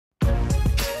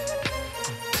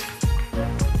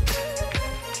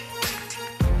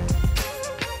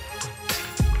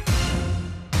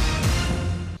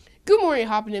morning,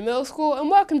 Hopkinton Middle School, and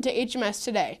welcome to HMS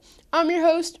Today. I'm your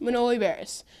host, Manoli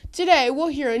Barris. Today, we'll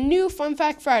hear a new Fun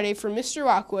Fact Friday from Mr.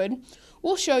 Rockwood.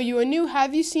 We'll show you a new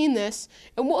Have You Seen This,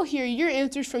 and we'll hear your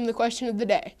answers from the question of the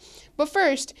day. But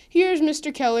first, here's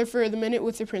Mr. Keller for the Minute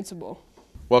with the Principal.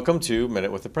 Welcome to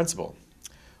Minute with the Principal.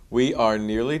 We are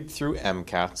nearly through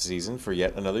MCAS season for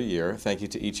yet another year. Thank you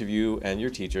to each of you and your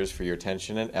teachers for your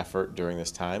attention and effort during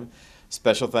this time.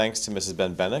 Special thanks to Mrs.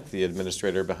 Ben Bennick, the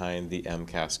administrator behind the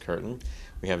MCAS curtain.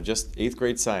 We have just 8th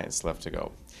grade science left to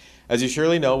go. As you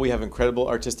surely know, we have incredible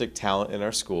artistic talent in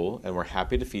our school, and we're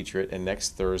happy to feature it in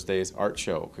next Thursday's art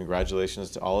show.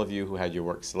 Congratulations to all of you who had your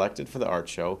work selected for the art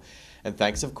show, and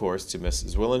thanks, of course, to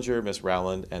Ms. Zwillinger, Ms.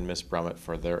 Rowland, and Ms. Brummett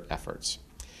for their efforts.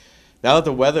 Now that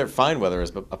the fine weather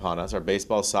is upon us, our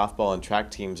baseball, softball, and track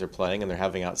teams are playing, and they're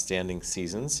having outstanding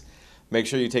seasons. Make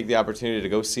sure you take the opportunity to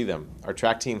go see them. Our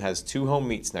track team has 2 home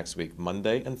meets next week,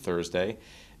 Monday and Thursday,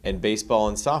 and baseball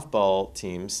and softball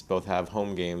teams both have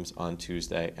home games on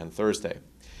Tuesday and Thursday.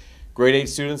 Grade 8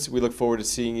 students, we look forward to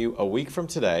seeing you a week from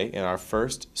today in our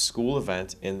first school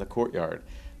event in the courtyard.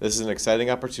 This is an exciting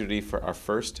opportunity for our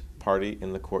first party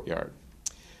in the courtyard.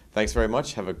 Thanks very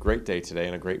much. Have a great day today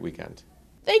and a great weekend.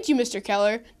 Thank you, Mr.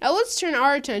 Keller. Now let's turn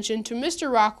our attention to Mr.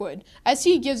 Rockwood as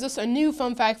he gives us a new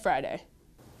Fun Fact Friday.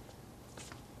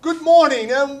 Good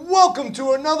morning and welcome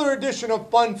to another edition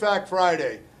of Fun Fact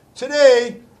Friday.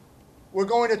 Today, we're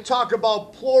going to talk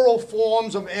about plural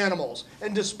forms of animals.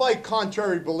 And despite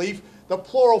contrary belief, the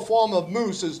plural form of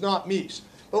moose is not meese.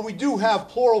 But we do have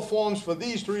plural forms for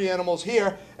these 3 animals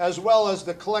here, as well as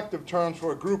the collective terms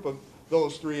for a group of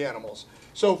those 3 animals.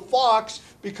 So fox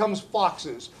becomes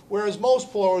foxes, whereas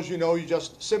most plurals, you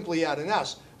just simply add an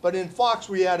S. But in fox,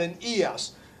 we add an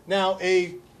ES. Now,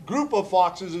 a group of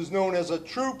foxes is known as a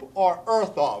troop or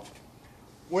earth of.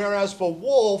 Whereas for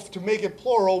wolf, to make it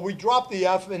plural, we drop the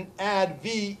F and add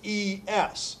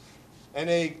VES. And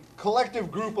a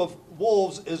collective group of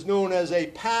wolves is known as a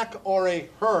pack or a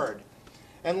herd.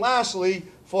 And lastly,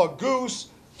 for goose,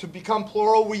 to become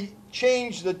plural, we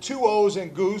change the 2 O's in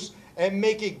goose and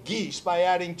make it geese by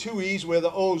adding 2 E's where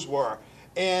the O's were.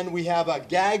 And we have a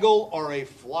gaggle or a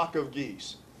flock of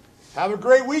geese. Have a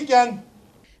great weekend.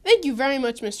 Thank you very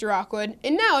much, Mr. Rockwood.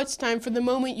 And now it's time for the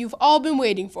moment you've all been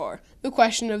waiting for, the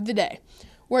question of the day,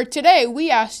 where today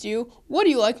we asked you, what do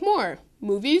you like more,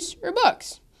 movies or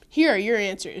books? Here are your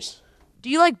answers. Do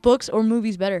you like books or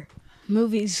movies better?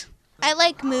 Movies. I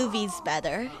like movies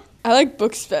better. I like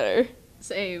books better.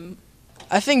 Same.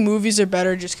 I think movies are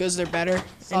better just because they're better,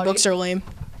 and books are lame.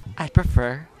 I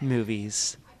prefer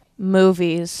movies.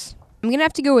 Movies. I'm going to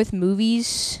have to go with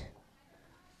movies.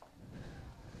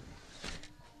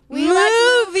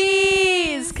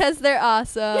 Movies, because they're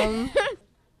awesome.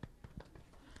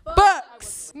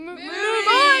 Books. Movies.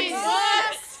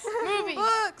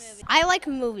 I like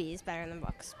movies better than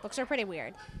books. Books are pretty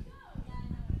weird.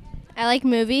 I like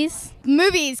movies.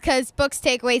 Movies, because books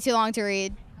take way too long to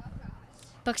read.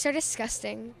 Books are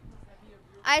disgusting.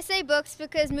 I say books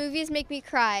because movies make me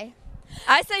cry.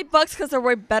 I say books because they're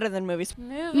way better than movies.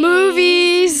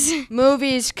 Movies.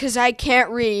 Movies, because I can't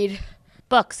read.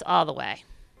 Books all the way.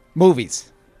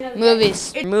 Movies.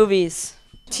 Movies. Movies.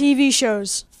 TV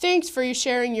shows. Thanks for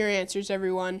sharing your answers,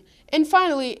 everyone. And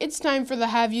finally, it's time for the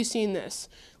Have You Seen This?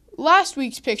 Last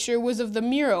week's picture was of the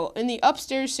mural in the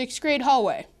upstairs 6th grade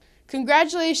hallway.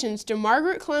 Congratulations to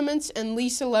Margaret Clements and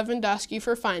Lisa Lewandowski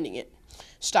for finding it.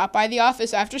 Stop by the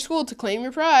office after school to claim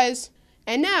your prize.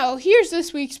 And now, here's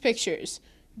this week's pictures.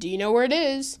 Do you know where it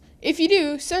is? If you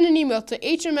do, send an email to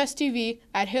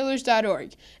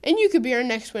hmstv@hillers.org, and you could be our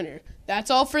next winner.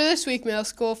 That's all for this week, Middle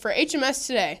School, for HMS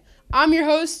Today. I'm your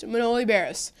host, Manoli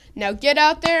Barris. Now get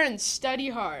out there and study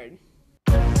hard.